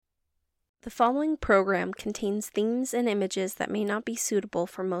The following program contains themes and images that may not be suitable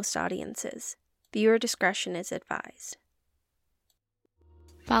for most audiences. Viewer discretion is advised.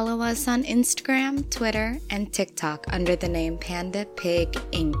 Follow us on Instagram, Twitter, and TikTok under the name Panda Pig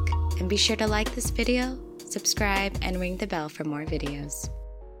Inc. And be sure to like this video, subscribe, and ring the bell for more videos.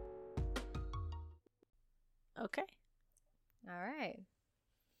 Okay. All right.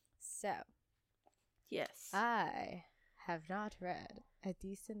 So, Yes. I have not read a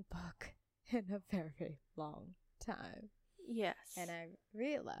decent book in a very long time. Yes. And I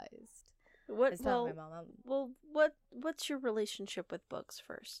realized What's my mom. what's your relationship with books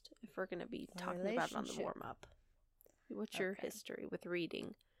first? If we're going to be talking about it on the warm up. What's your history with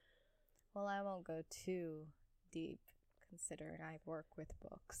reading? Well, I won't go too deep considering I work with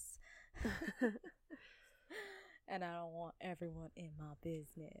books. And I don't want everyone in my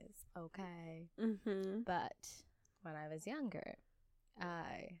business, okay? Mm-hmm. But when I was younger,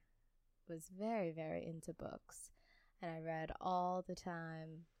 I was very, very into books. And I read all the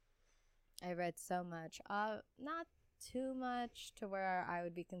time. I read so much. Not too much to where I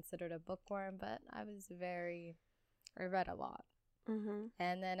would be considered a bookworm, but I read a lot. Mm-hmm.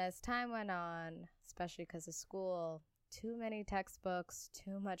 And then as time went on, especially because of school, too many textbooks,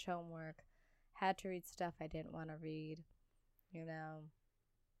 too much homework, had to read stuff I didn't want to read, you know.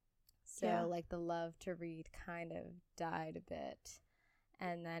 So, like, the love to read kind of died a bit.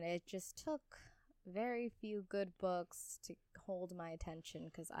 And then it just took very few good books to hold my attention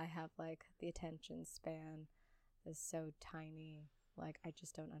because I have, like, the attention span is so tiny. Like, I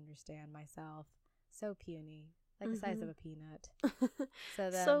just don't understand myself. So puny. Like the size of a peanut.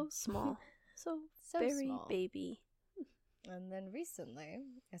 So then, so small. So very small. baby. And then recently,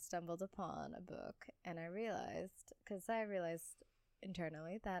 I stumbled upon a book, and I realized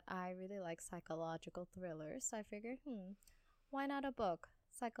internally that I really like psychological thrillers. So I figured, why not a book?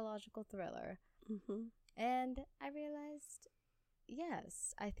 Psychological thriller. Mm-hmm. And I realized,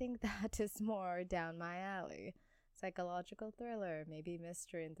 yes, I think that is more down my alley. Psychological thriller, maybe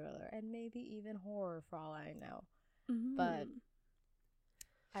mystery and thriller, and maybe even horror for all I know. Mm-hmm. But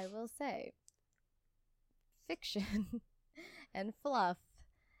I will say, fiction and fluff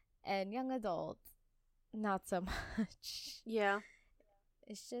and young adult, not so much. Yeah.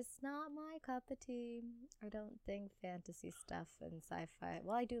 It's just not my cup of tea. I don't think fantasy stuff and sci-fi.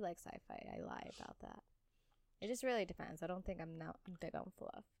 Well, I do like sci-fi. I lie about that. It just really depends. I don't think I'm big on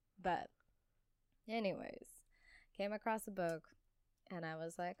fluff. But anyways, came across a book and I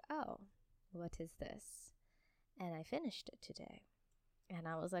was like, oh, what is this? And I finished it today. And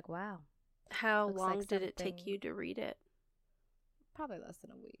I was like, wow. How Looks long like did it take something- you to read it? Probably less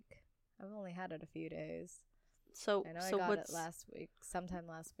than a week. I've only had it a few days. So I know I got it sometime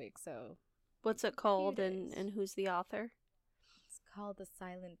last week, so... What's it called days. and who's the author? It's called The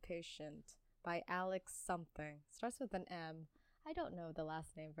Silent Patient by Alex something. Starts with an M. I don't know the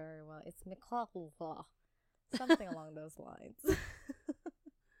last name very well. It's Michaelides. Something along those lines.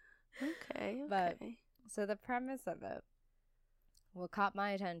 Okay. But, so the premise of it, what caught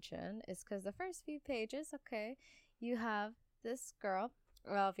my attention is because the first few pages, you have this girl.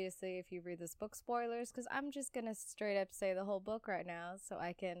 Well, obviously, if you read this book, spoilers, because I'm just going to straight up say the whole book right now so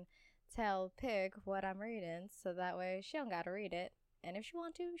I can tell Pig what I'm reading, so that way she don't got to read it. And if she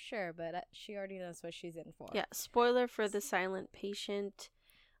want to, sure, but she already knows what she's in for. Yeah, spoiler for The Silent Patient,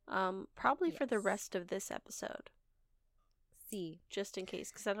 probably for the rest of this episode. Just in case,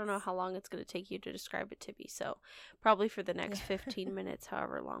 because I don't know how long it's going to take you to describe it to me, so probably for the next 15 minutes,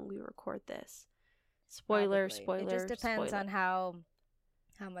 however long we record this. Spoiler. It just depends on how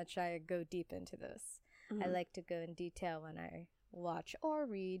much I go deep into this. Mm-hmm. I like to go in detail when I watch or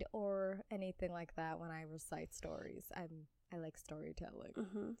read or anything like that when I recite stories. I like storytelling.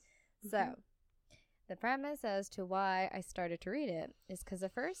 Mm-hmm. So, the premise as to why I started to read it is because the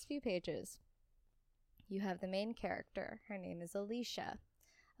first few pages, you have the main character. Her name is Alicia.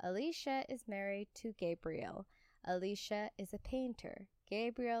 Alicia is married to Gabriel. Alicia is a painter.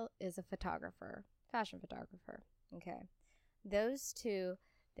 Gabriel is a photographer, fashion photographer. Okay. Those two,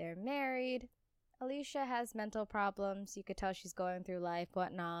 they're married. Alicia has mental problems. You could tell she's going through life,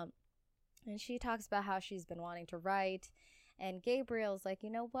 whatnot. And she talks about how she's been wanting to write. And Gabriel's like,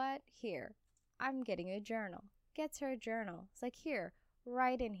 you know what? Here, I'm getting you a journal. Gets her a journal. It's like, here,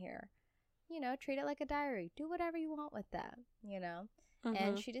 write in here. You know, treat it like a diary. Do whatever you want with that, you know. Mm-hmm.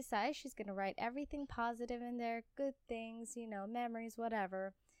 And she decides she's going to write everything positive in there, good things, you know, memories,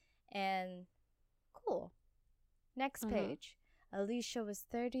 whatever. And cool. Next page. Alicia was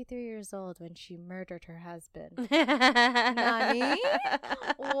 33 years old when she murdered her husband. Nani?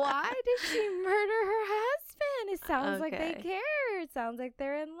 Why did she murder her husband? It sounds like they care. It sounds like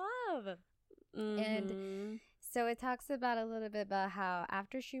they're in love. And so it talks about a little bit about how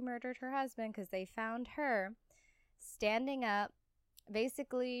after she murdered her husband, because they found her standing up,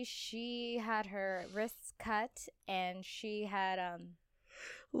 basically she had her wrists cut and she had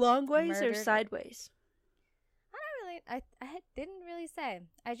long ways or sideways? I didn't really say.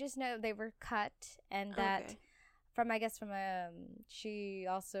 I just know they were cut, and that she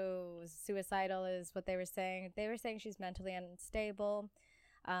also was suicidal is what they were saying. They were saying she's mentally unstable.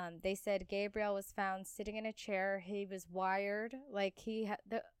 They said Gabriel was found sitting in a chair. He was wired, like it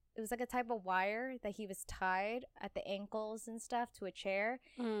was like a type of wire that he was tied at the ankles and stuff to a chair,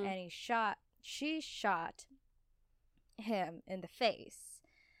 and she shot him in the face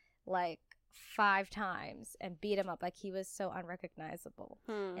like 5 times and beat him up like he was so unrecognizable.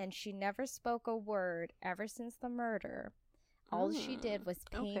 And she never spoke a word ever since the murder. All she did was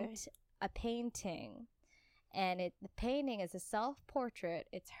paint a painting, and the painting is a self-portrait.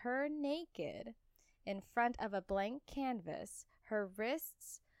 It's her naked in front of a blank canvas. Her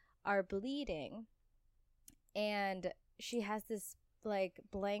wrists are bleeding, and she has this like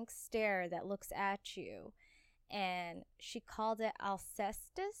blank stare that looks at you, and she called it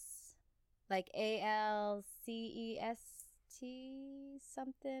Alcestis, like ALCEST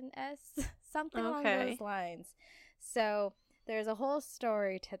something along those lines. So there's a whole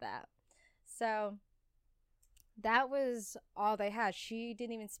story to that. So that was all they had. She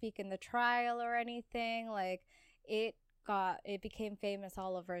didn't even speak in the trial or anything. Like it became famous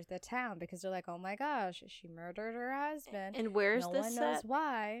all over the town because they're like, oh my gosh, she murdered her husband. And where's this set? No one knows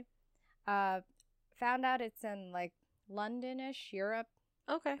why. Found out it's in like London-ish, Europe.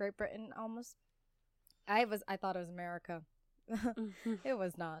 Okay. Great Britain almost. I thought it was America. It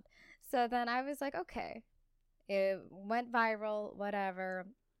was not. So then I was like, okay. It went viral, whatever.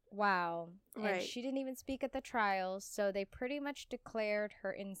 Wow. Right. And she didn't even speak at the trials, so they pretty much declared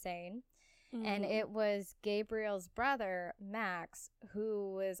her insane. And it was Gabriel's brother, Max,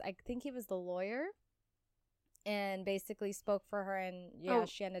 who was, I think he was the lawyer, and basically spoke for her, and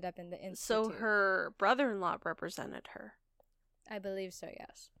she ended up in the institute. So her brother-in-law represented her. I believe so,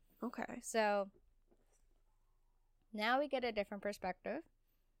 yes. Okay. So now we get a different perspective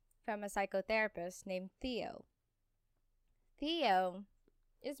from a psychotherapist named Theo. Theo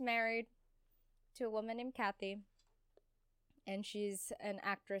is married to a woman named Kathy, and she's an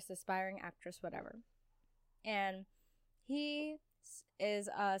actress, aspiring actress, whatever. And he is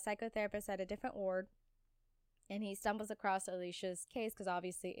a psychotherapist at a different ward, and he stumbles across Alicia's case because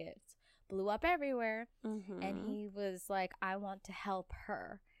obviously it's blew up everywhere. And he was like, I want to help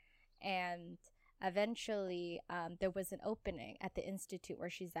her. And eventually there was an opening at the institute where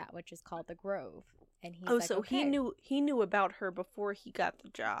she's at, which is called the Grove. And he's like, okay. he knew about her before he got the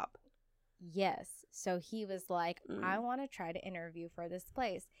job. Yes. So he was like, I want to try to interview for this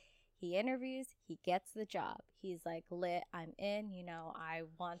place. He interviews, he gets the job. He's like, lit, I'm in, I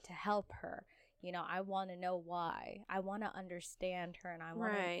want to help her. I want to know why. I want to understand her, and I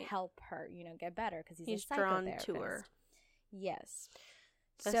want to help her, get better, because he's a drawn psychotherapist. To her. Yes.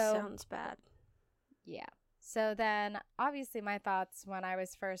 That sounds bad. Yeah. So then, obviously, my thoughts when I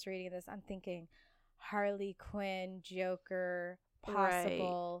was first reading this, I'm thinking Harley Quinn, Joker,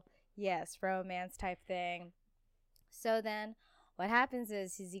 possible, yes, romance type thing. So then, what happens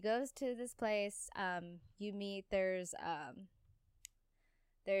is he goes to this place. You meet. There's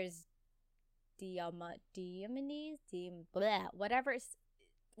Diomedes, whatever.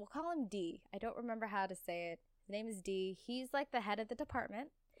 We'll call him D. I don't remember how to say it. His name is D. He's like the head of the department.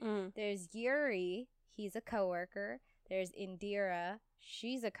 There's Yuri. He's a coworker. There's Indira.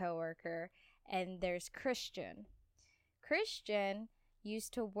 She's a coworker. And there's Christian. Christian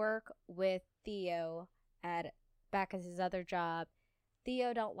used to work with Theo back at his other job.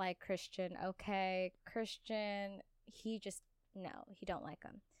 Theo don't like Christian. Okay, Christian, he don't like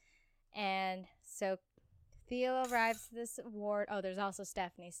him. And so Theo arrives to this ward. Oh, there's also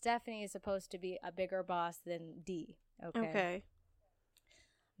Stephanie. Stephanie is supposed to be a bigger boss than D. Okay.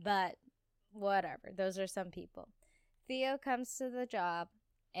 But whatever. Those are some people. Theo comes to the job,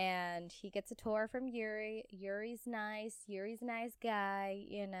 and he gets a tour from Yuri. Yuri's nice. Yuri's a nice guy,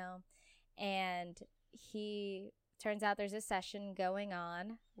 And he turns out there's a session going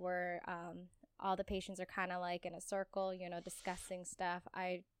on where all the patients are kind of like in a circle, discussing stuff.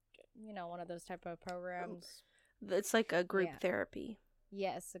 One of those type of programs. It's like a group therapy.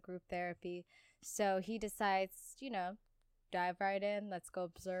 Yes, a group therapy. So he decides, dive right in. Let's go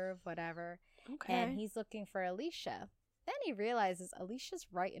observe, whatever. Okay. And he's looking for Alicia. Then he realizes Alicia's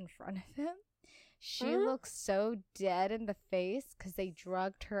right in front of him. She looks so dead in the face because they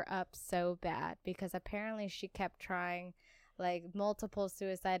drugged her up so bad, because apparently she kept trying like multiple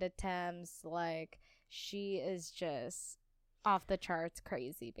suicide attempts. Like, she is just off the charts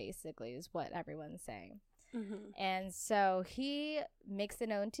crazy, basically, is what everyone's saying. Mm-hmm. And so he makes it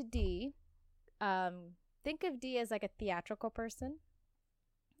known to Dee. Think of Dee as like a theatrical person.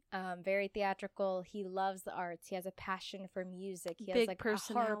 Very theatrical. He loves the arts. He has a passion for music. He has like a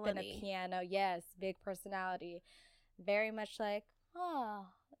harp and a piano. Yes, big personality. Very much like,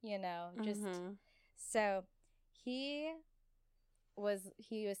 just so he was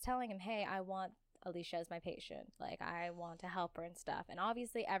telling him, hey, I want Alicia as my patient. Like, I want to help her and stuff. And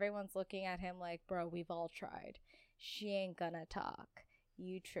obviously everyone's looking at him like, bro, we've all tried. She ain't gonna talk.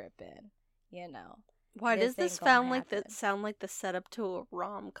 You tripping, Why does this sound like the setup to a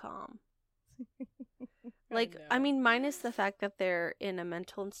rom-com? Like, I mean, minus the fact that they're in a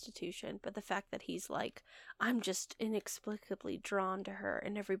mental institution, but the fact that he's like, I'm just inexplicably drawn to her,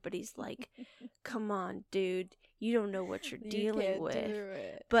 and everybody's like, come on, dude, you don't know what you're dealing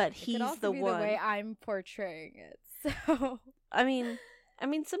with. But he's the one. The way I'm portraying it. So I mean,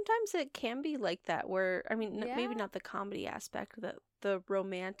 sometimes it can be like that, where, I mean, maybe not the comedy aspect, the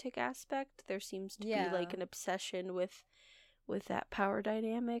romantic aspect. There seems to be like an obsession with that power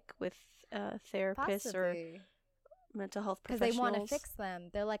dynamic with therapists or mental health professionals. Because they want to fix them.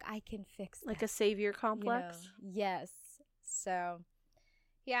 They're like, I can fix them. Like a savior complex. Yes. So,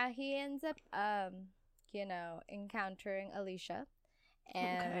 yeah, he ends up, encountering Alicia,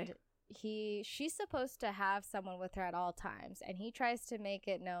 and she's supposed to have someone with her at all times, and he tries to make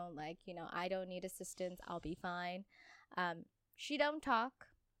it known, like, I don't need assistance. I'll be fine. She don't talk.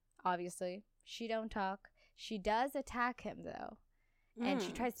 Obviously, she don't talk. She does attack him though. And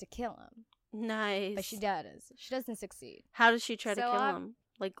she tries to kill him. Nice. But she doesn't succeed. How does she try to kill him?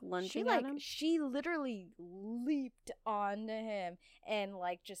 Like lunging at him? She literally leaped onto him and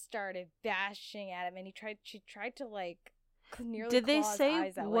like just started bashing at him, and she tried to like nearly Did they claw say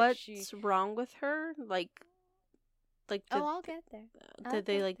his eyes out. what's wrong with her? I'll get there. Did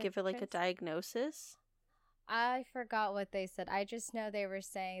they like give it like a diagnosis? I forgot what they said. I just know they were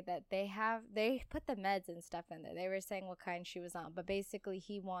saying that they put the meds and stuff in there. They were saying what kind she was on, but basically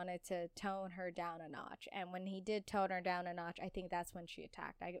he wanted to tone her down a notch. And when he did tone her down a notch, I think that's when she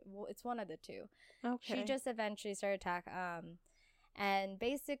attacked. It's one of the two. Okay. She just eventually started attack. And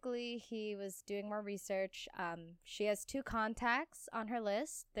basically he was doing more research. She has 2 contacts on her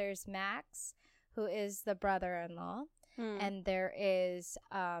list. There's Max, who is the brother-in-law, and there is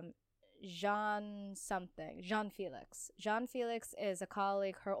Jean Felix. Jean Felix is a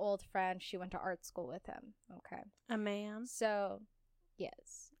colleague, her old friend. She went to art school with him. Okay. A man. So,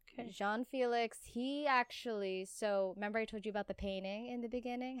 yes. Okay. Jean Felix, he actually, so remember I told you about the painting in the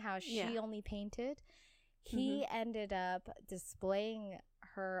beginning, how she only painted? He ended up displaying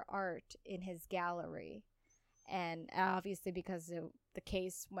her art in his gallery. And obviously because the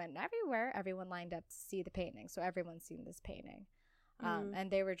case went everywhere, everyone lined up to see the painting. So everyone's seen this painting. And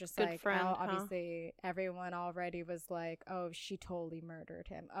they were just Good friend, obviously everyone already was like, oh, she totally murdered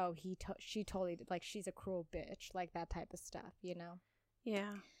him. Oh, she totally, like, she's a cruel bitch, like that type of stuff,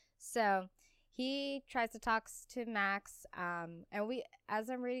 Yeah. So he tries to talk to Max. And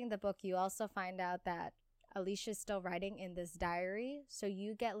as I'm reading the book, you also find out that Alicia's still writing in this diary. So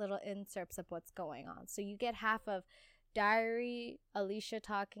you get little inserts of what's going on. So you get half of diary Alicia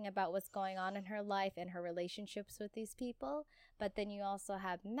talking about what's going on in her life and her relationships with these people, but then you also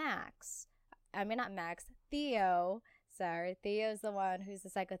have Theo. Theo's the one who's the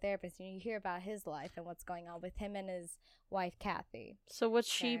psychotherapist, and you hear about his life and what's going on with him and his wife Kathy. So what's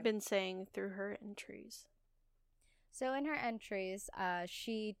she been saying through her entries? So in her entries,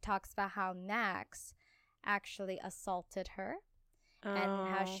 she talks about how Max actually assaulted her. And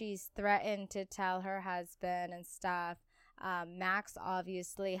how she's threatened to tell her husband and stuff. Max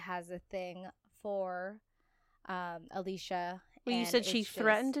obviously has a thing for Alicia. Well, you said she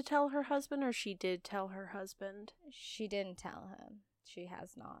threatened to tell her husband, or she did tell her husband? She didn't tell him. She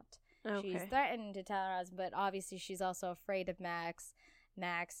has not. Okay. She's threatened to tell her husband, but obviously she's also afraid of Max.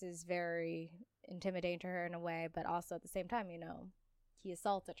 Max is very intimidating to her in a way, but also at the same time, he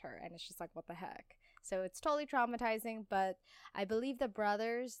assaulted her, and it's just like, what the heck? So it's totally traumatizing, but I believe the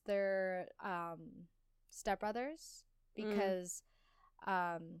brothers, they're stepbrothers, because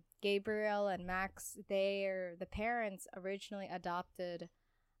Gabriel and Max, the parents originally adopted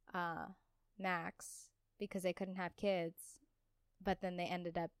Max because they couldn't have kids, but then they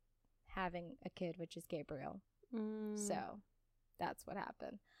ended up having a kid, which is Gabriel. So that's what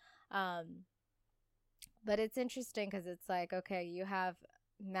happened. But it's interesting because it's like, okay, you have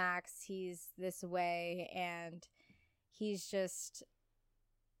Max, he's this way, and he's just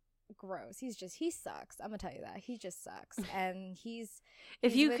gross. He sucks. I'm gonna tell you that. He just sucks. And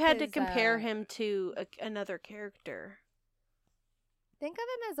if you had to compare him to another character, think of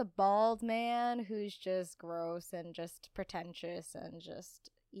him as a bald man who's just gross and just pretentious and just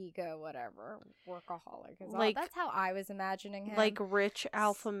ego, whatever, workaholic. That's how I was imagining him. Like rich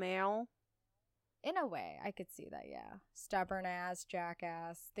alpha male. In a way, I could see that, yeah. Stubborn ass,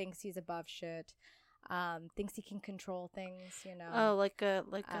 jackass, thinks he's above shit, thinks he can control things, you know. Oh, like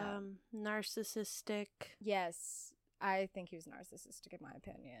narcissistic. Yes, I think he was narcissistic in my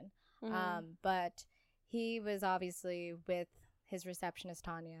opinion. Mm. But he was obviously with his receptionist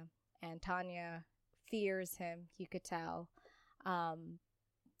Tanya, and Tanya fears him, you could tell.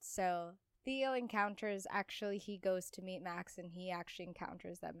 So Theo he goes to meet Max, and he actually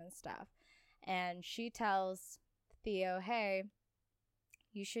encounters them and stuff. And she tells Theo, hey,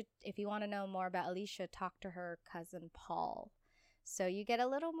 you should, if you want to know more about Alicia, talk to her cousin Paul. So you get a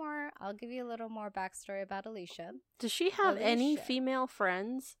little more, I'll give you a little more backstory about Alicia. Does she have any female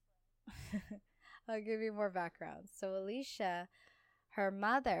friends? I'll give you more background. So Alicia, her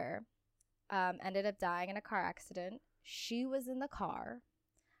mother ended up dying in a car accident. She was in the car.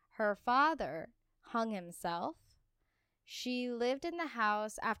 Her father hung himself. She lived in the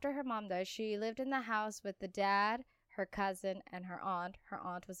house, after her mom died, she lived in the house with the dad, her cousin, and her aunt. Her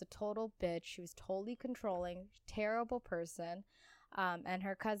aunt was a total bitch. She was totally controlling, terrible person. And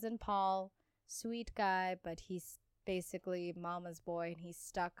her cousin Paul, sweet guy, but he's basically mama's boy, and he's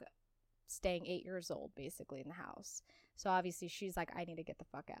stuck staying 8 years old, basically, in the house. So obviously she's like, I need to get the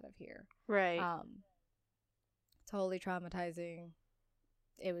fuck out of here. Right. Totally traumatizing.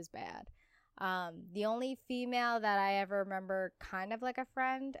 It was bad. The only female that I ever remember kind of like a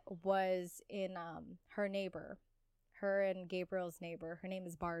friend was in her neighbor. Her and Gabriel's neighbor. Her name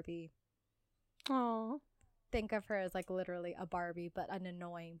is Barbie. Aww. Think of her as like literally a Barbie, but an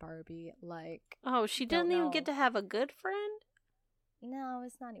annoying Barbie. Like, oh, she didn't even get to have a good friend? No,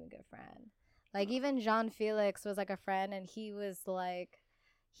 it's not even a good friend. Like, even Jean-Felix was like a friend, and he was like,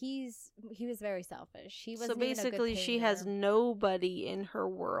 he was very selfish. He wasn't. So basically, she has nobody in her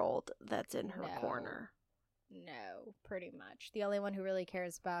world that's in her corner. No, pretty much. The only one who really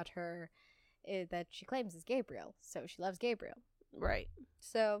cares about her that she claims is Gabriel. So she loves Gabriel. Right.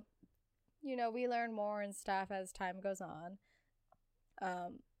 So, you know, we learn more and stuff as time goes on.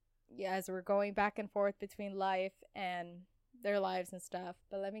 Yeah, as we're going back and forth between life and their lives and stuff.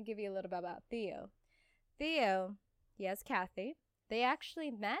 But let me give you a little bit about Theo. Theo, he has Kathy. They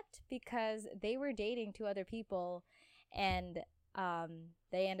actually met because they were dating two other people, and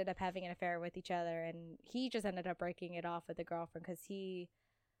they ended up having an affair with each other, and he just ended up breaking it off with the girlfriend because he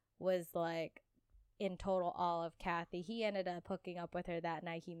was like in total awe of Kathy. He ended up hooking up with her that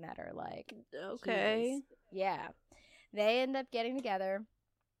night he met her. Like, okay. Yeah. They ended up getting together.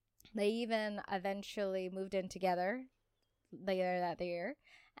 They even eventually moved in together later that year.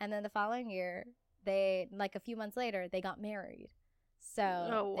 And then the following year, they, like a few months later, they got married.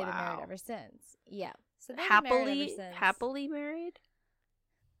 So they've been married ever since. Yeah. So they've been married ever since. Happily married?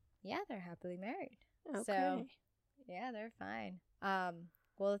 Yeah, they're happily married. Okay. So, yeah, they're fine.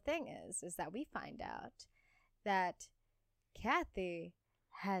 Well, the thing is that we find out that Kathy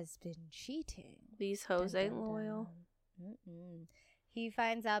has been cheating. These hoes ain't loyal. Mm-mm. He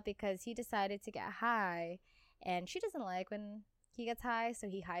finds out because he decided to get high, and she doesn't like when he gets high, so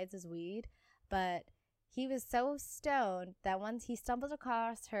he hides his weed. But he was so stoned that once he stumbled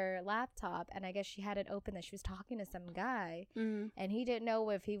across her laptop, and I guess she had it open that she was talking to some guy, and he didn't know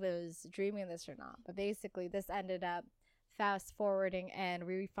if he was dreaming this or not. But basically, this ended up fast forwarding, and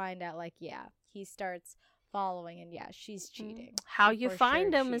we find out, like, yeah, he starts following, and yeah, she's cheating. How you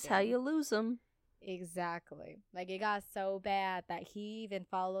find him is how you lose him. Exactly. Like, it got so bad that he even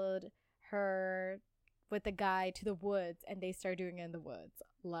followed her with the guy to the woods, and they started doing it in the woods.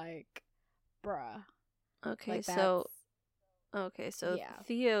 Like, bruh. Okay, like so yeah.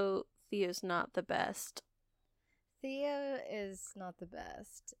 Theo's not the best. Theo is not the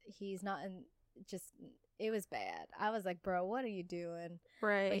best. He's not in, just, it was bad. I was like, bro, what are you doing?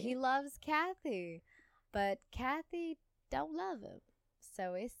 Right. But he loves Kathy. But Kathy don't love him.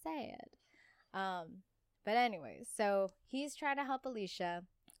 So it's sad. But anyway, so he's trying to help Alicia.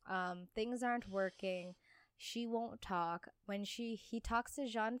 Things aren't working. She won't talk. When he talks to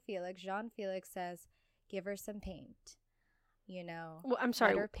Jean-Felix, Jean-Felix says, give her some paint. You know. Well, I'm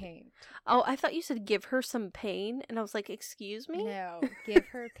sorry. Let her paint. Oh, I thought you said give her some pain, and I was like, excuse me? No, give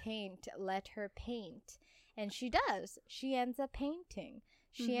her paint. Let her paint. And she does. She ends up painting.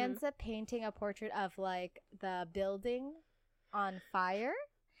 She ends up painting a portrait of, like, the building on fire.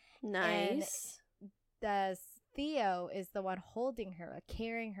 Nice. And Theo is the one holding her,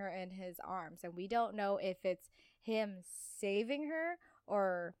 carrying her in his arms. And we don't know if it's him saving her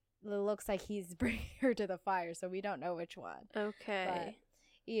or it looks like he's bringing her to the fire. So we don't know which one. Okay. But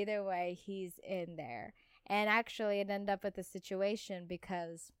either way, he's in there. And actually, it ended up with a situation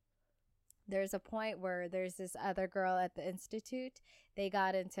because there's a point where there's this other girl at the institute. They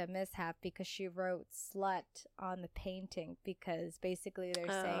got into a mishap because she wrote slut on the painting because basically they're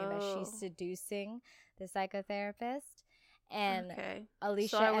saying that she's seducing the psychotherapist. And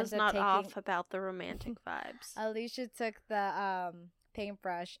Alicia so I was not off about the romantic vibes. Alicia took the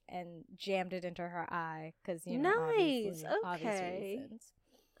paintbrush and jammed it into her eye because, you know, obvious reasons.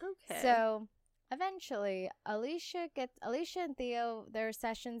 Okay. So eventually, Alicia and Theo, their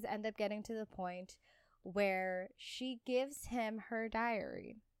sessions end up getting to the point where she gives him her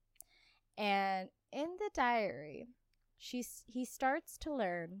diary. And in the diary, he starts to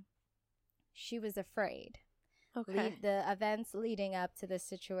learn she was afraid. Okay. The events leading up to this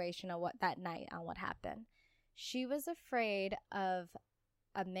situation on that night on what happened. She was afraid of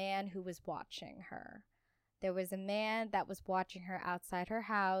a man who was watching her. There was a man that was watching her outside her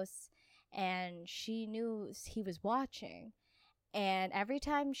house, and she knew he was watching. And every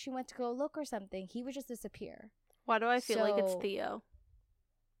time she went to go look or something, he would just disappear. Why do I feel like it's Theo?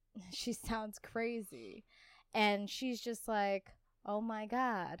 She sounds crazy. And she's just like, oh my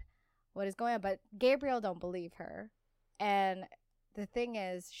God, what is going on? But Gabriel don't believe her. And the thing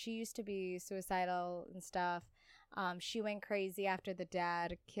is, she used to be suicidal and stuff. She went crazy after the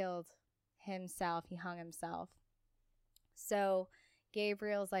dad killed himself. He hung himself. So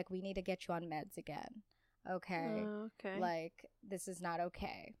Gabriel's like, we need to get you on meds again. Okay. Like, this is not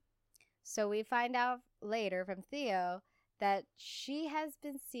okay. So we find out later from Theo that she has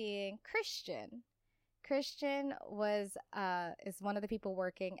been seeing Christian. Christian is one of the people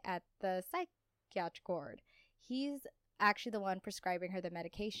working at the psychiatric ward. He's actually the one prescribing her the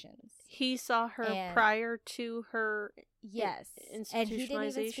medications. He saw her prior to her institutionalization. And he didn't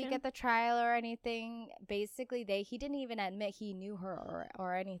even speak at the trial or anything. Basically, he didn't even admit he knew her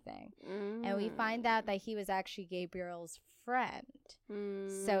or anything. And we find out that he was actually Gabriel's friend.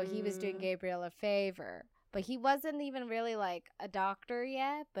 So he was doing Gabriel a favor. But he wasn't even really like a doctor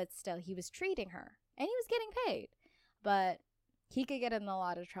yet, but still he was treating her. And he was getting paid. But he could get in a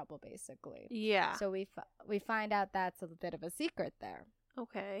lot of trouble, basically. Yeah. So we find out that's a bit of a secret there.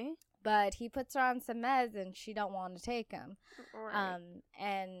 Okay. But he puts her on some meds and she don't want to take them. Right.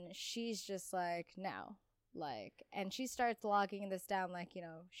 And she's just like, no. Like, and she starts logging this down like, you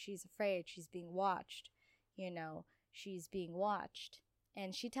know, she's afraid. She's being watched. You know, she's being watched.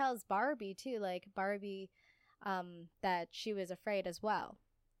 And she tells Barbie, too, like, Barbie, that she was afraid as well.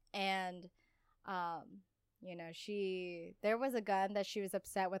 And, you know, there was a gun that she was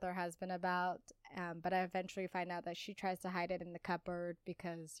upset with her husband about, but I eventually find out that she tries to hide it in the cupboard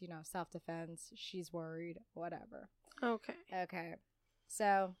because, you know, self-defense, she's worried, whatever. Okay.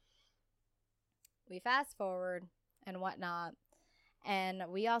 So we fast forward and whatnot, and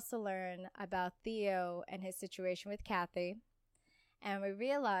we also learn about Theo and his situation with Kathy, and we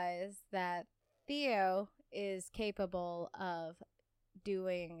realize that Theo is capable of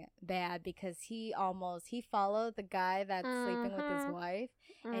doing bad because he followed the guy that's sleeping with his wife,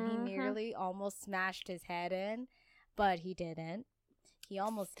 and he nearly almost smashed his head in, but he didn't. He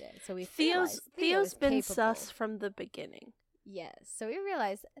almost did. So Theo's been capable. sus from the beginning. Yes. So we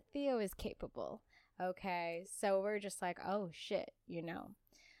realized Theo is capable. Okay. So we're just like, oh shit, you know.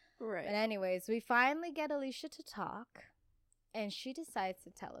 Right. But anyways, we finally get Alicia to talk, and she decides to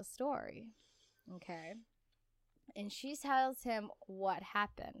tell a story. Okay. And she tells him what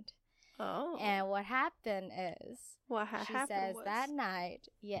happened. Oh. And what happened is... She says that night,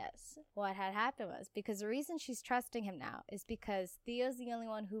 yes, what had happened was... Because the reason she's trusting him now is because Theo's the only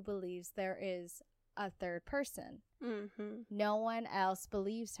one who believes there is a third person. Mm-hmm. No one else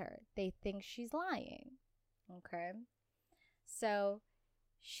believes her. They think she's lying. Okay? So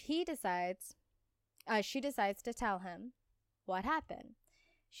she decides to tell him what happened.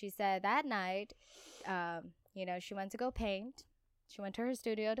 She said that night... you know, she went to go paint. She went to her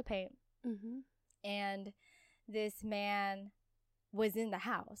studio to paint. Mm-hmm. And this man was in the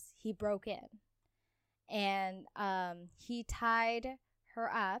house. He broke in. And he tied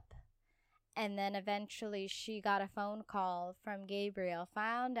her up. And then eventually she got a phone call from Gabriel.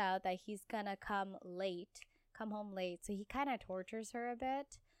 Found out that he's going to come home late. So he kind of tortures her a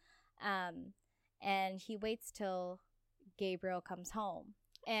bit. And he waits till Gabriel comes home.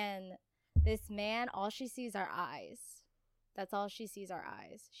 And... this man, all she sees are eyes. That's all she sees are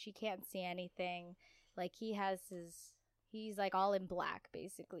eyes. She can't see anything. Like, he has He's like all in black,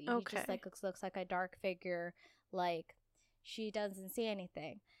 basically. Okay. He just like looks like a dark figure. Like, she doesn't see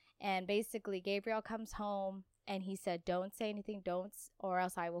anything. And basically, Gabriel comes home and he said, don't say anything, or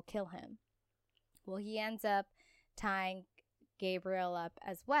else I will kill him. Well, he ends up tying Gabriel up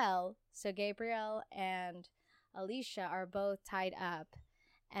as well. So Gabriel and Alicia are both tied up.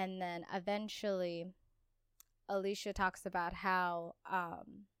 And then eventually, Alicia talks about how, I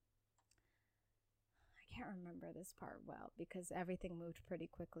can't remember this part well because everything moved pretty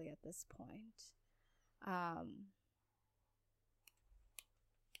quickly at this point.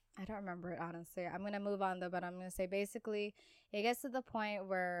 I don't remember it, honestly. I'm going to move on, though, but I'm going to say basically it gets to the point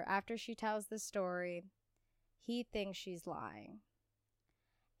where after she tells the story, he thinks she's lying.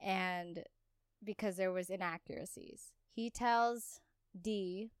 And because there was inaccuracies. He tells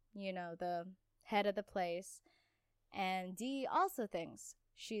Dee, the head of the place, and Dee also thinks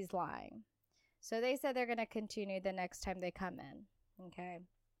she's lying. So they said they're going to continue the next time they come in. Okay.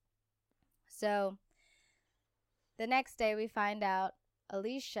 So the next day we find out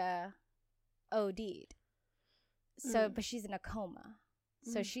Alicia OD'd. So, but she's in a coma.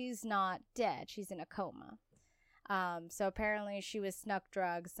 So she's not dead. She's in a coma. So apparently she was snuck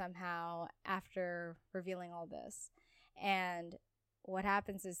drugs somehow after revealing all this. And what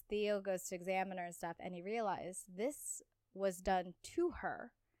happens is Theo goes to examine her and stuff, and he realized this was done to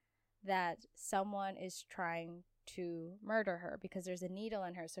her, that someone is trying to murder her because there's a needle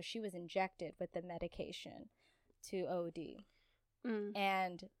in her. So she was injected with the medication to OD.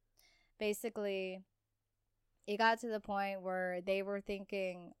 And basically it got to the point where they were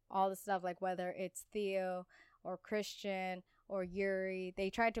thinking all the stuff, like whether it's Theo or Christian or Yuri.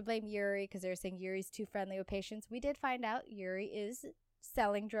 They tried to blame Yuri because they were saying Yuri's too friendly with patients. We did find out Yuri is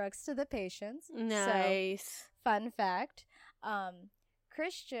selling drugs to the patients. Nice. So, fun fact.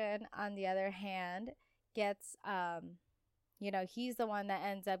 Christian, on the other hand, gets, he's the one that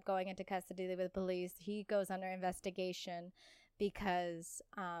ends up going into custody with the police. He goes under investigation because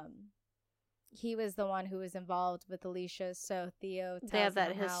he was the one who was involved with Alicia. So Theo tells they have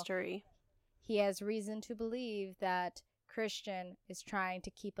that him how history. he has reason to believe that Christian is trying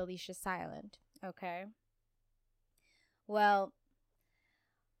to keep Alicia silent. Okay. Well,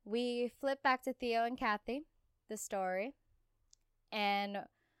 we flip back to Theo and Kathy, the story. And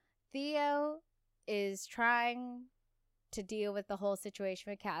Theo is trying to deal with the whole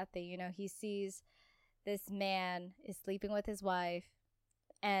situation with Kathy. He sees this man is sleeping with his wife,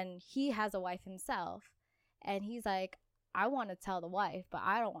 and he has a wife himself. And he's like, I want to tell the wife, but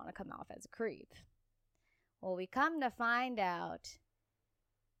I don't want to come off as a creep. Well, we come to find out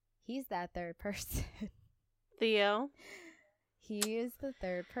he's that third person. Theo? He is the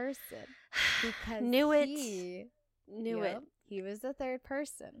third person. Because Knew it. He was the third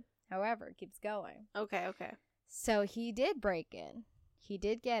person. However, it keeps going. Okay. So he did break in. He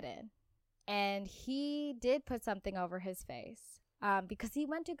did get in. And he did put something over his face. Because he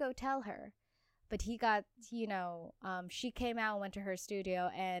went to go tell her. But he got, she came out and went to her studio,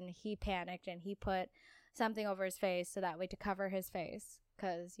 and he panicked and he put something over his face so that way to cover his face.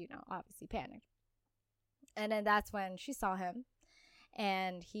 Because, obviously panicked. And then that's when she saw him.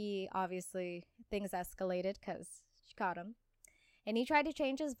 And he obviously, things escalated because she caught him. And he tried to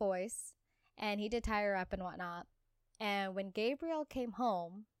change his voice. And he did tie her up and whatnot. And when Gabriel came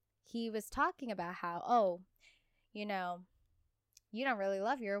home, he was talking about how, you don't really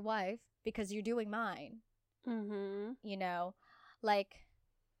love your wife because you're doing mine. Mm-hmm. He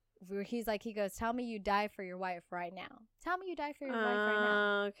goes, tell me you die for your wife right now. Tell me you die for your wife right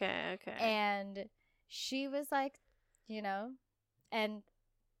now. Okay. And she was like, and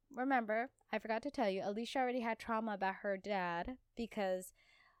remember, I forgot to tell you, Alicia already had trauma about her dad because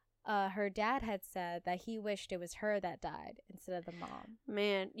her dad had said that he wished it was her that died instead of the mom.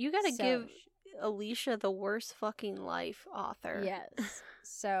 Man, you gotta give Alicia the worst fucking life, author. Yes.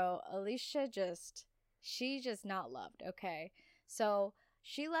 So Alicia she's just not loved, okay? So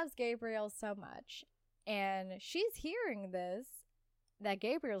she loves Gabriel so much, and she's hearing this, that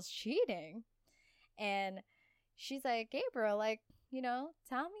Gabriel's cheating, and she's like, Gabriel, tell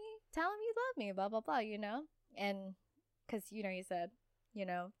him you love me, blah, blah, blah, and because, he said,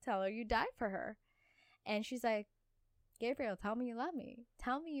 tell her you died for her. And she's like, Gabriel, tell me you love me.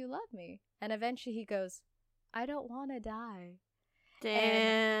 Tell me you love me. And eventually he goes, I don't want to die. Damn.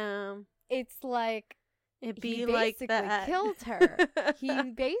 And it's like, he basically killed her.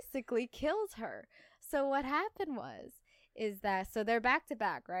 He basically killed her. So what happened is that, so they're back to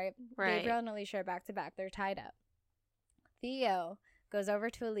back, right? Right. Gabriel and Alicia are back to back. They're tied up. Theo goes over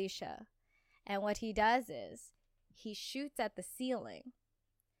to Alicia, and what he does is he shoots at the ceiling.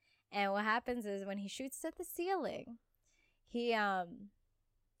 And what happens is when he shoots at the ceiling, he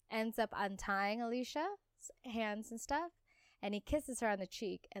ends up untying Alicia's hands and stuff, and he kisses her on the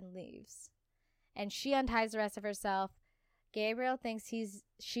cheek and leaves. And she unties the rest of herself. Gabriel thinks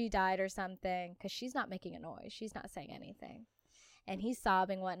she died or something because she's not making a noise. She's not saying anything. And he's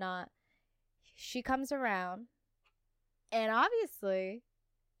sobbing, whatnot. She comes around, and obviously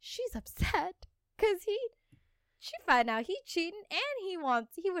she's upset because she find out he cheating, and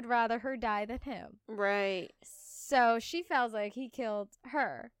he would rather her die than him. Right. So she feels like he killed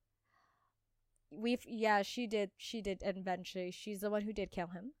her. She did, and eventually she's the one who did kill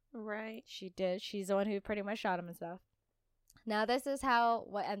him. Right. She did. She's the one who pretty much shot him and stuff. Now this is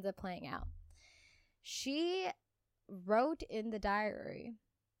what ends up playing out. She wrote in the diary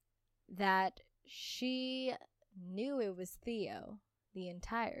that she knew it was Theo the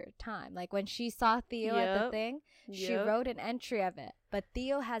entire time. Like when she saw Theo at the thing, she wrote an entry of it. But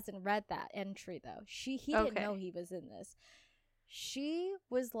Theo hasn't read that entry though. He didn't know he was in this. She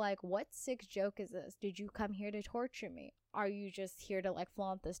was like, what sick joke is this? Did you come here to torture me? Are you just here to like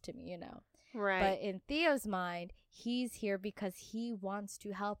flaunt this to me, you know? Right. But in Theo's mind, he's here because he wants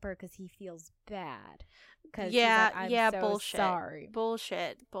to help her because he feels bad. I'm so bullshit. Sorry.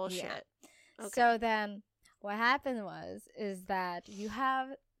 Bullshit. Yeah. Okay. So then what happened is that you have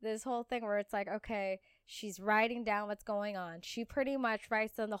this whole thing where it's like, okay, she's writing down what's going on. She pretty much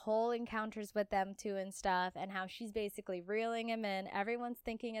writes down the whole encounters with them two and stuff, and how she's basically reeling him in. Everyone's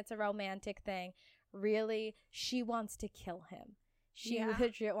thinking it's a romantic thing. Really, she wants to kill him. She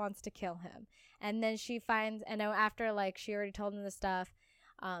legit wants to kill him. And then she finds, and after like she already told him the stuff,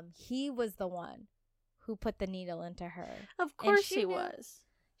 he was the one who put the needle into her. Of course he was.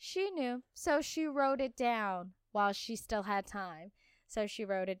 She knew. So she wrote it down while she still had time. So she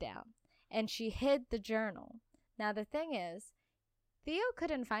wrote it down. And she hid the journal. Now the thing is, Theo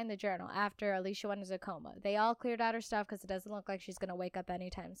couldn't find the journal after Alicia went into a coma. They all cleared out her stuff because it doesn't look like she's going to wake up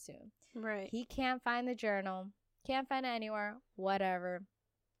anytime soon. Right. He can't find the journal. Can't find it anywhere. Whatever.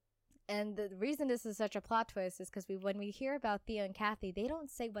 And the reason this is such a plot twist is because when we hear about Theo and Kathy, they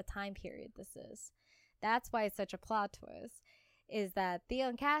don't say what time period this is. That's why it's such a plot twist. Is that Theo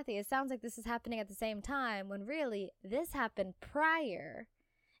and Kathy, it sounds like this is happening at the same time when really this happened prior.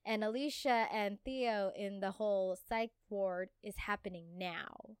 And Alicia and Theo in the whole psych ward is happening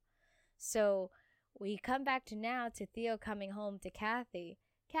now. So we come back to now to Theo coming home to Kathy.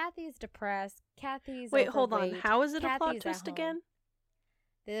 Kathy's depressed. Kathy's Wait, overweight. hold on. How is it a plot Kathy's twist again?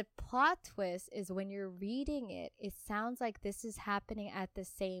 The plot twist is when you're reading it, it sounds like this is happening at the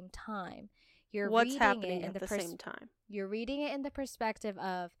same time. What's happening at the same time? You're reading it in the perspective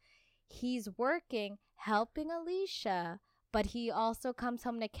of he's working, helping Alicia, but he also comes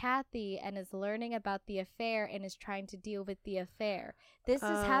home to Kathy and is learning about the affair and is trying to deal with the affair. This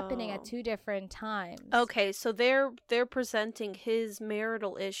is happening at two different times. Okay, so they're presenting his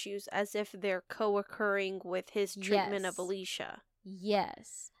marital issues as if they're co-occurring with his treatment of Alicia.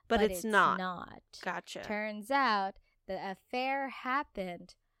 Yes. But it's not. Gotcha. Turns out the affair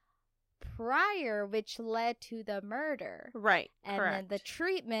happened prior, which led to the murder. Right. And correct. then the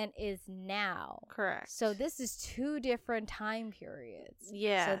treatment is now. Correct. So this is two different time periods.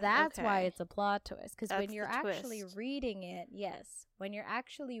 Yeah. So that's why it's a plot twist. Because when you're the actually reading it, when you're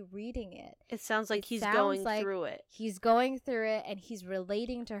actually reading it, it sounds like he's going through it. He's going through it and he's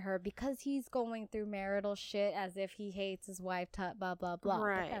relating to her because he's going through marital shit as if he hates his wife, blah, blah, blah.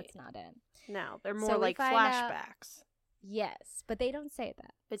 Right. But that's not it. No, they're more like flashbacks. Yes, but they don't say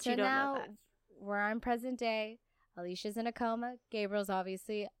that. But you don't know that. We're on present day. Alicia's in a coma. Gabriel's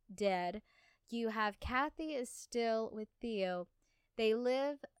obviously dead. You have Kathy is still with Theo. They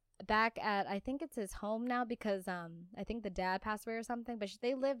live back at, I think it's his home now because I think the dad passed away or something, but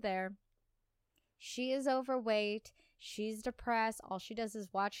they live there. She is overweight. She's depressed. All she does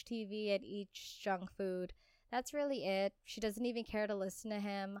is watch TV and eat junk food. That's really it. She doesn't even care to listen to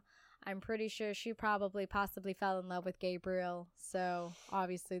him. I'm pretty sure she possibly fell in love with Gabriel. So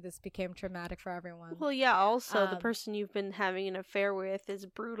obviously this became traumatic for everyone. Well, yeah, also the person you've been having an affair with is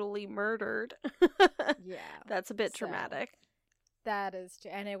brutally murdered. Yeah. That's a bit traumatic. That is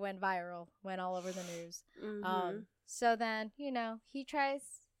true. And it went viral, went all over the news. Mm-hmm. So then, he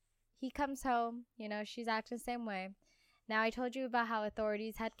comes home, she's acting the same way. Now I told you about how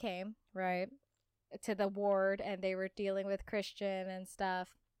authorities had came, right, to the ward and they were dealing with Christian and stuff.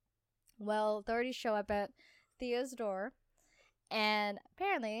 Well, authorities show up at Theo's door, and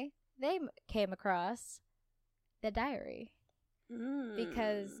apparently they came across the diary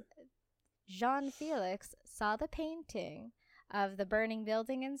because Jean-Felix saw the painting of the burning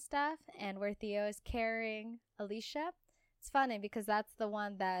building and stuff, and where Theo is carrying Alicia. It's funny because that's the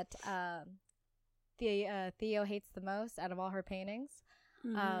one that Theo hates the most out of all her paintings.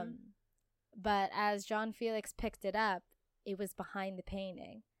 Mm-hmm. But as John Felix picked it up, it was behind the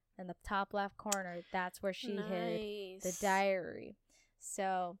painting. In the top left corner, that's where she hid the diary.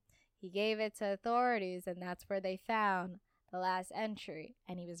 So he gave it to authorities, and that's where they found the last entry.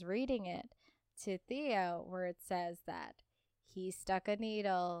 And he was reading it to Theo, where it says that he stuck a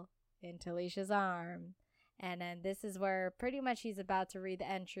needle into Alicia's arm. And then this is where pretty much he's about to read the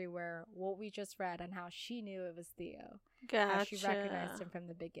entry where what we just read and how she knew it was Theo. Gotcha. How she recognized him from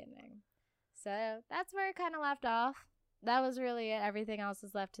the beginning. So that's where it kind of left off. That was really it. Everything else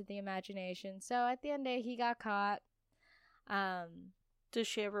is left to the imagination. So at the end of the day, he got caught. Does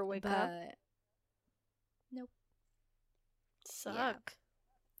she ever wake up? Nope. Suck.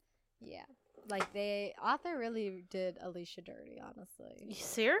 Yeah. Like, the author really did Alicia dirty, honestly.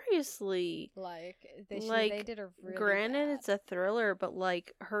 Seriously. Like, they did a really granted, bad. It's a thriller, but,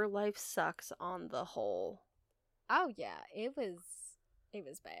 like, her life sucks on the whole. Oh, yeah. It was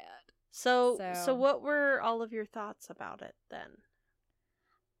bad. So what were all of your thoughts about it, then?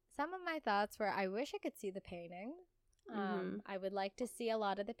 Some of my thoughts were, I wish I could see the painting. I would like to see a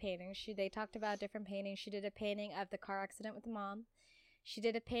lot of the paintings. They talked about different paintings. She did a painting of the car accident with the mom. She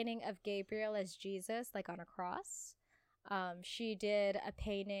did a painting of Gabriel as Jesus, like on a cross. She did a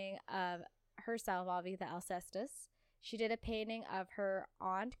painting of herself, obviously, the Alcestis. She did a painting of her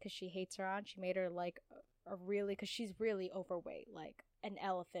aunt, because she hates her aunt. She made her, like, because she's really overweight. Like, an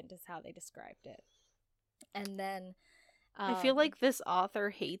elephant is how they described it. And then... I feel like this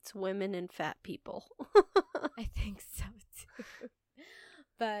author hates women and fat people. I think so, too.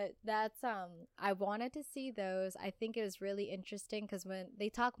 But that's, I wanted to see those. I think it was really interesting because when they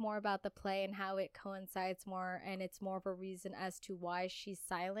talk more about the play and how it coincides more and it's more of a reason as to why she's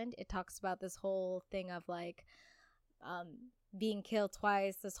silent, it talks about this whole thing of, like, being killed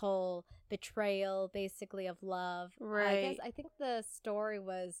twice, this whole betrayal, basically, of love. Right. I think the story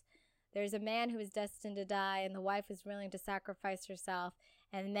was there's a man who was destined to die and the wife was willing to sacrifice herself.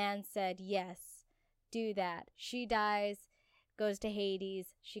 And the man said, yes, do that. She dies, goes to Hades,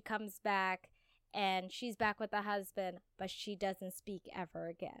 she comes back, and she's back with the husband, but she doesn't speak ever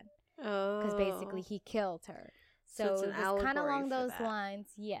again. Because basically he killed her. So it's kind of along those that. lines,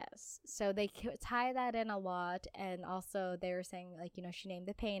 yes. So they tie that in a lot, and also they were saying, like, you know, she named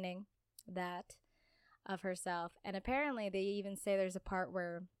the painting that of herself. And apparently they even say there's a part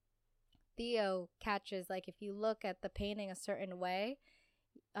where Theo catches, like, if you look at the painting a certain way,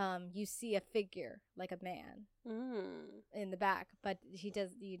 you see a figure, like a man, in the back, but you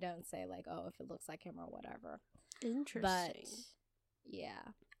don't say, like, oh, if it looks like him or whatever. Interesting. But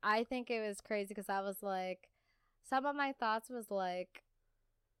yeah, I think it was crazy because I was like, some of my thoughts was like,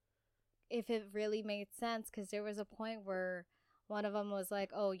 if it really made sense, because there was a point where one of them was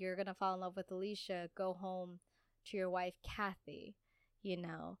like, oh, you're gonna fall in love with Alicia, go home to your wife Kathy, you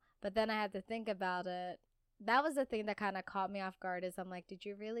know. But then I had to think about it. That was the thing that kind of caught me off guard, is I'm like, did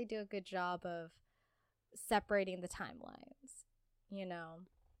you really do a good job of separating the timelines, you know?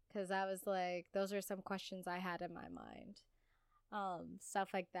 Because I was like, those are some questions I had in my mind. Stuff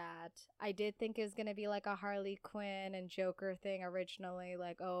like that. I did think it was going to be like a Harley Quinn and Joker thing originally,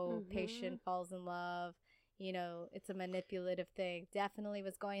 like, oh, patient falls in love, you know, it's a manipulative thing. Definitely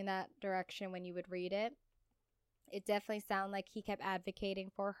was going that direction when you would read it. It definitely sounded like he kept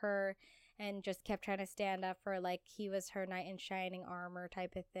advocating for her and just kept trying to stand up for, like, he was her knight in shining armor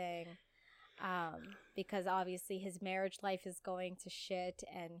type of thing. Because obviously his marriage life is going to shit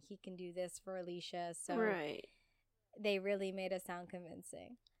and he can do this for Alicia. So right. They really made it sound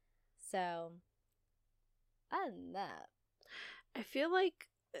convincing. So, other than that, I feel like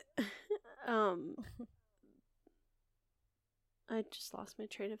I just lost my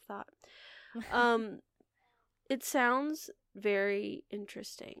train of thought. It sounds very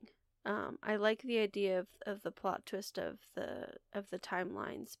interesting. I like the idea of the plot twist of the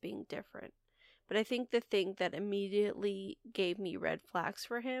timelines being different. But I think the thing that immediately gave me red flags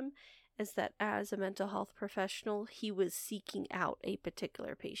for him is that as a mental health professional, he was seeking out a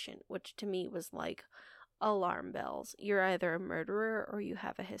particular patient, which to me was like alarm bells. You're either a murderer or you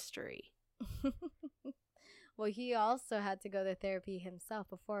have a history. Well, he also had to go to therapy himself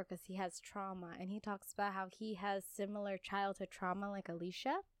before because he has trauma. And he talks about how he has similar childhood trauma like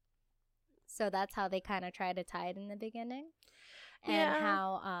Alicia. So that's how they kind of try to tie it in the beginning. And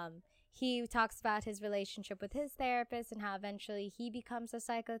how he talks about his relationship with his therapist and how eventually he becomes a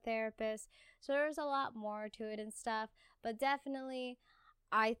psychotherapist. So there's a lot more to it and stuff. But definitely,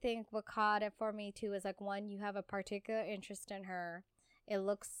 I think what caught it for me too is, like, one, you have a particular interest in her. It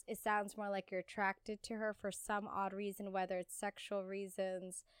sounds more like you're attracted to her for some odd reason, whether it's sexual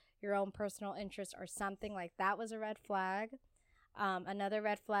reasons, your own personal interest or something, like that was a red flag. Another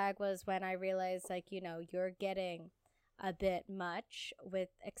red flag was when I realized, like, you know, you're getting a bit much with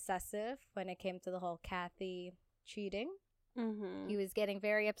excessive when it came to the whole Kathy cheating. Mm-hmm. He was getting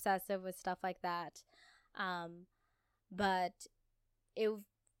very obsessive with stuff like that. But it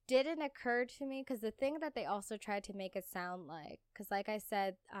didn't occur to me, because the thing that they also tried to make it sound like, because like I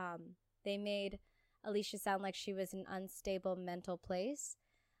said, they made Alicia sound like she was in an unstable mental place.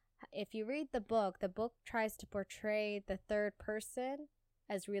 If you read the book tries to portray the third person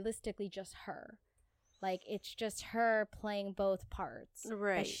as realistically just her. Like, it's just her playing both parts.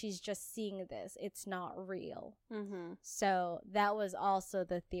 Right. But she's just seeing this. It's not real. Mm-hmm. So that was also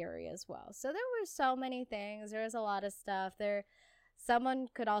the theory as well. So there were so many things. There was a lot of stuff there. Someone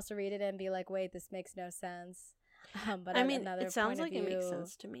could also read it and be like, wait, this makes no sense. But I mean, it sounds like it makes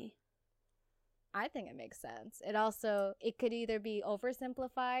sense to me. I think it makes sense. It could either be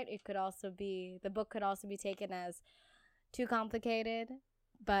oversimplified. The book could also be taken as too complicated.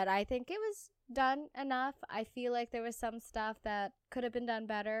 But I think it was done enough. I feel like there was some stuff that could have been done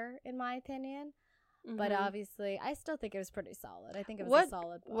better, in my opinion. Mm-hmm. But obviously, I still think it was pretty solid. I think it was a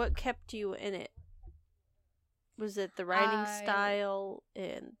solid book. What kept you in it? Was it the writing style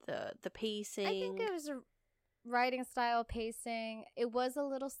and the pacing? I think it was a writing style, pacing. It was a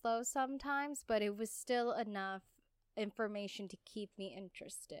little slow sometimes, but it was still enough information to keep me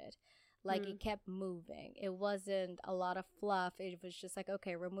interested. Like, it kept moving. It wasn't a lot of fluff. It was just like,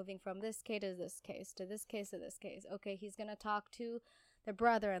 okay, we're moving from this case to this case, to this case to this case. Okay, he's going to talk to the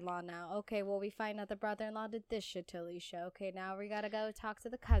brother-in-law now. Okay, well, we find out the brother-in-law did this shit to Alicia. Okay, now we got to go talk to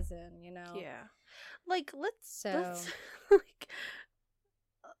the cousin, you know? Yeah. Like, let's like,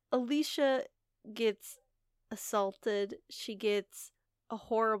 Alicia gets assaulted. She gets a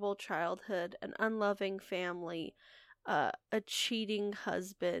horrible childhood, an unloving family, a cheating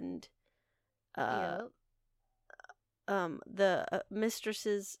husband. The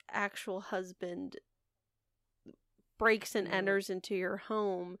mistress's actual husband breaks and enters into your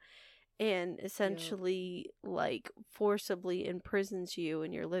home and essentially like forcibly imprisons you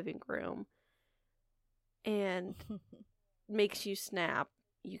in your living room and makes you snap.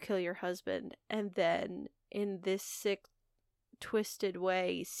 You kill your husband, and then in this sick, twisted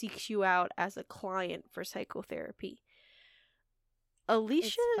way seeks you out as a client for psychotherapy.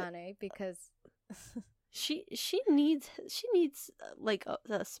 Alicia, it's funny because she needs like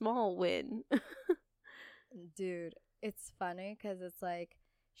a small win. Dude, it's funny because it's like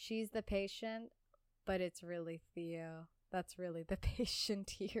she's the patient, but it's really Theo that's really the patient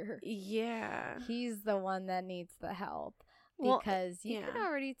here. Yeah, he's the one that needs the help, because you can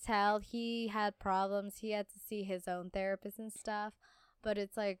already tell he had problems. He had to see his own therapist and stuff, but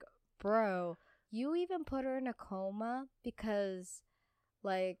it's like, bro, you even put her in a coma because,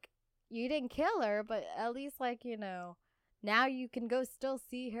 like, you didn't kill her, but at least, like, you know, now you can go still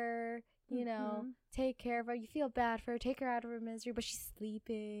see her, you know, take care of her. You feel bad for her, take her out of her misery, but she's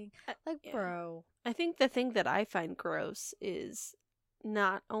sleeping. Like, bro. I think the thing that I find gross is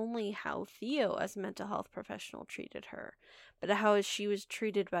not only how Theo, as a mental health professional, treated her, but how she was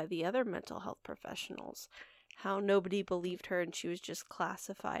treated by the other mental health professionals. How nobody believed her and she was just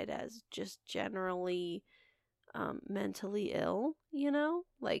classified as just generally mentally ill, you know?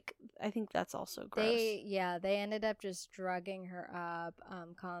 Like, I think that's also gross. They ended up just drugging her up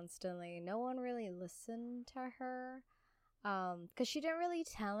constantly. No one really listened to her because she didn't really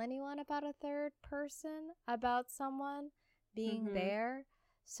tell anyone about a third person, about someone being there.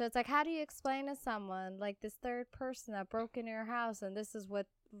 So it's like, how do you explain to someone, like, this third person that broke into your house and this is what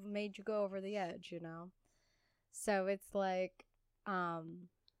made you go over the edge, you know? So it's like,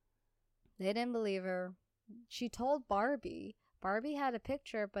 they didn't believe her. She told Barbie. Barbie had a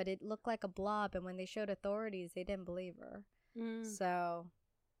picture, but it looked like a blob, and when they showed authorities, they didn't believe her. So,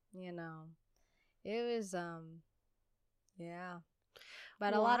 you know, it was, yeah.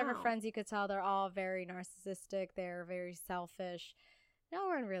 But a lot of her friends, you could tell they're all very narcissistic. They're very selfish. No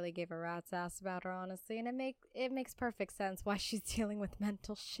one really gave a rat's ass about her, honestly, and it makes perfect sense why she's dealing with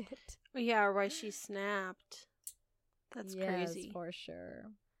mental shit. Yeah, or why she snapped. That's crazy. Yes, for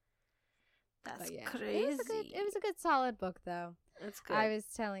sure. That's crazy. It was a good solid book, though. That's good. I was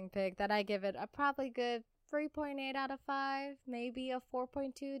telling Pig that I give it a probably good 3.8 out of 5, maybe a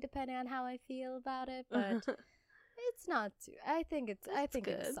 4.2, depending on how I feel about it. But it's not too. I think it's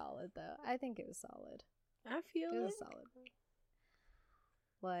solid, though. I think it was solid. I feel it was solid.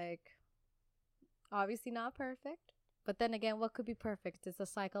 Like, obviously not perfect, but then again, what could be perfect? It's a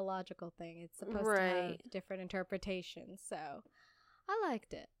psychological thing. It's supposed to have different interpretations. So, I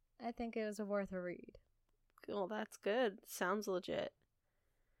liked it. I think it was worth a read. Well, that's good. Sounds legit.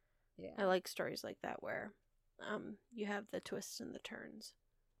 Yeah. I like stories like that where you have the twists and the turns.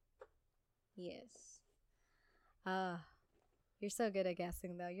 Yes. You're so good at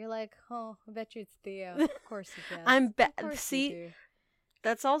guessing, though. You're like, oh, I bet you it's Theo. Of course you guess. I'm Of course see, you do.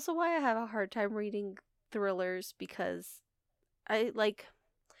 that's also why I have a hard time reading thrillers, because I like,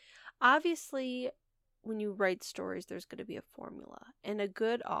 obviously, when you write stories, there's going to be a formula, and a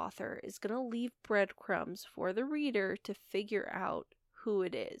good author is going to leave breadcrumbs for the reader to figure out who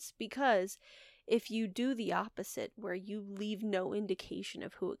it is. Because if you do the opposite, where you leave no indication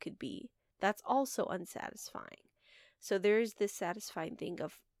of who it could be, that's also unsatisfying. So there's this satisfying thing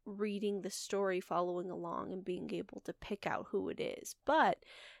of reading the story, following along, and being able to pick out who it is. But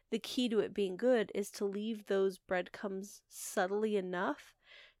the key to it being good is to leave those breadcrumbs subtly enough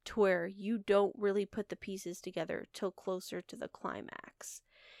to where you don't really put the pieces together till closer to the climax.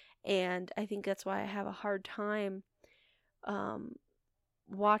 And I think that's why I have a hard time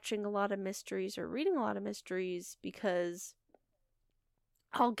watching a lot of mysteries or reading a lot of mysteries, because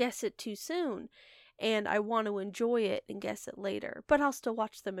I'll guess it too soon. And I want to enjoy it and guess it later. But I'll still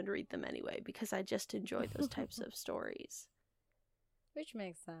watch them and read them anyway, because I just enjoy those types of stories. Which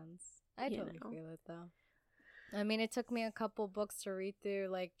makes sense. I totally feel it, though. I mean, it took me a couple books to read through,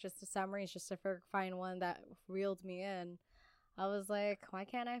 like, just the summaries, just to find one that reeled me in. I was like, why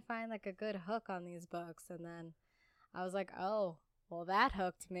can't I find, like, a good hook on these books? And then I was like, oh, well, that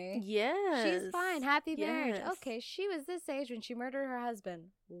hooked me. Yes. She's fine. Happy marriage. Okay, she was this age when she murdered her husband.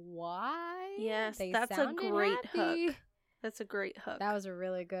 Why? Yes, They that's a sounded great happy. hook. That's a great hook. That was a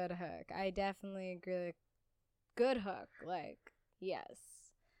really good hook. I definitely agree. Good hook. Like, yes.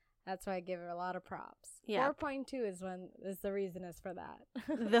 That's why I give her a lot of props. Yeah. 4.2 is the reason is for that.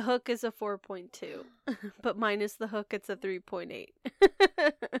 The hook is a 4.2, but minus the hook, it's a 3.8.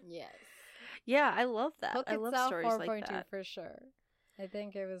 Yes. Yeah, I love that. Hook I love itself, stories like 4.2 that. for sure. I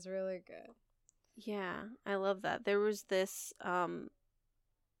think it was really good. Yeah, I love that. There was this kind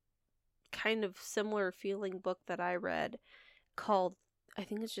of similar feeling book that I read called, I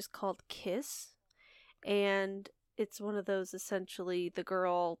think it's just called Kiss. And it's one of those, essentially, the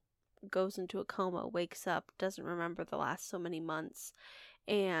girl goes into a coma, wakes up, doesn't remember the last so many months,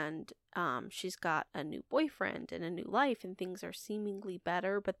 and she's got a new boyfriend and a new life, and things are seemingly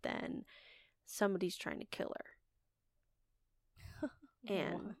better, but then somebody's trying to kill her.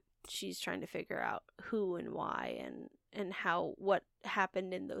 And she's trying to figure out who and why and how, what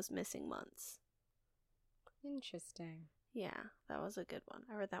happened in those missing months. Interesting. Yeah, that was a good one.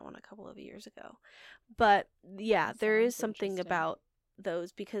 I read that one a couple of years ago. But yeah, there is something about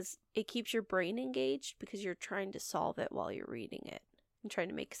those, because it keeps your brain engaged, because you're trying to solve it while you're reading it and trying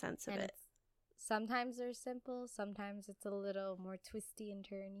to make sense of it. Sometimes they're simple, sometimes it's a little more twisty and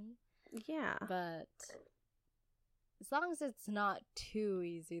turny. Yeah. But as long as it's not too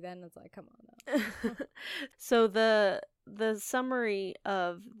easy, then it's like, come on now. So the summary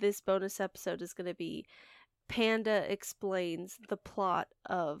of this bonus episode is going to be Panda explains the plot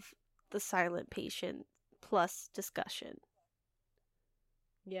of The Silent Patient plus discussion.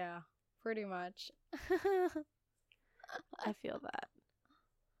 Yeah, pretty much. I feel that.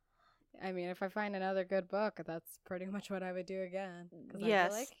 I mean, if I find another good book, that's pretty much what I would do again.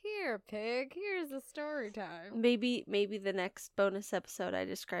 Yes. I'd be like, here, pig, here's the story time. Maybe the next bonus episode I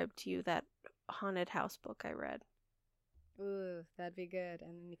described to you that haunted house book I read. Ooh, that'd be good.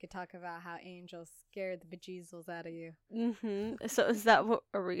 And then you could talk about how Angel scared the bejeezles out of you. Mm-hmm. So is that what,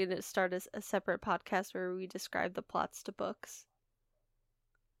 are we going to start a separate podcast where we describe the plots to books?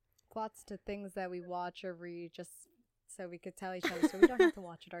 Plots to things that we watch or read, just so we could tell each other, so we don't have to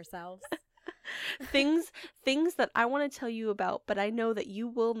watch it ourselves. things that I want to tell you about, but I know that you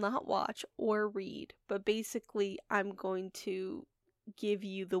will not watch or read. But basically, I'm going to give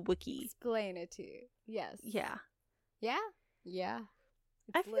you the wiki. Explain it to you. Yes. Yeah. Yeah? Yeah.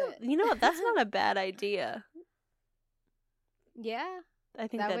 I feel, you know what, that's not a bad idea. Yeah. I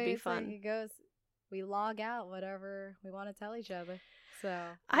think that'd be fun. Like it goes, we log out whatever we want to tell each other. So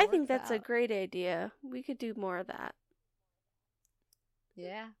I think that's a great idea. We could do more of that.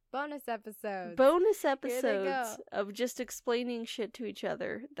 Yeah. Bonus episodes. Bonus episodes of just explaining shit to each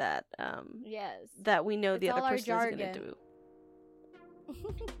other that yes, that we know the other person is going to do.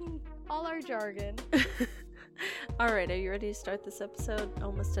 All our jargon. All right, are you ready to start this episode?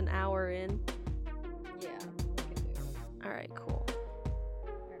 Almost an hour in. Yeah, we can do it. All right, cool.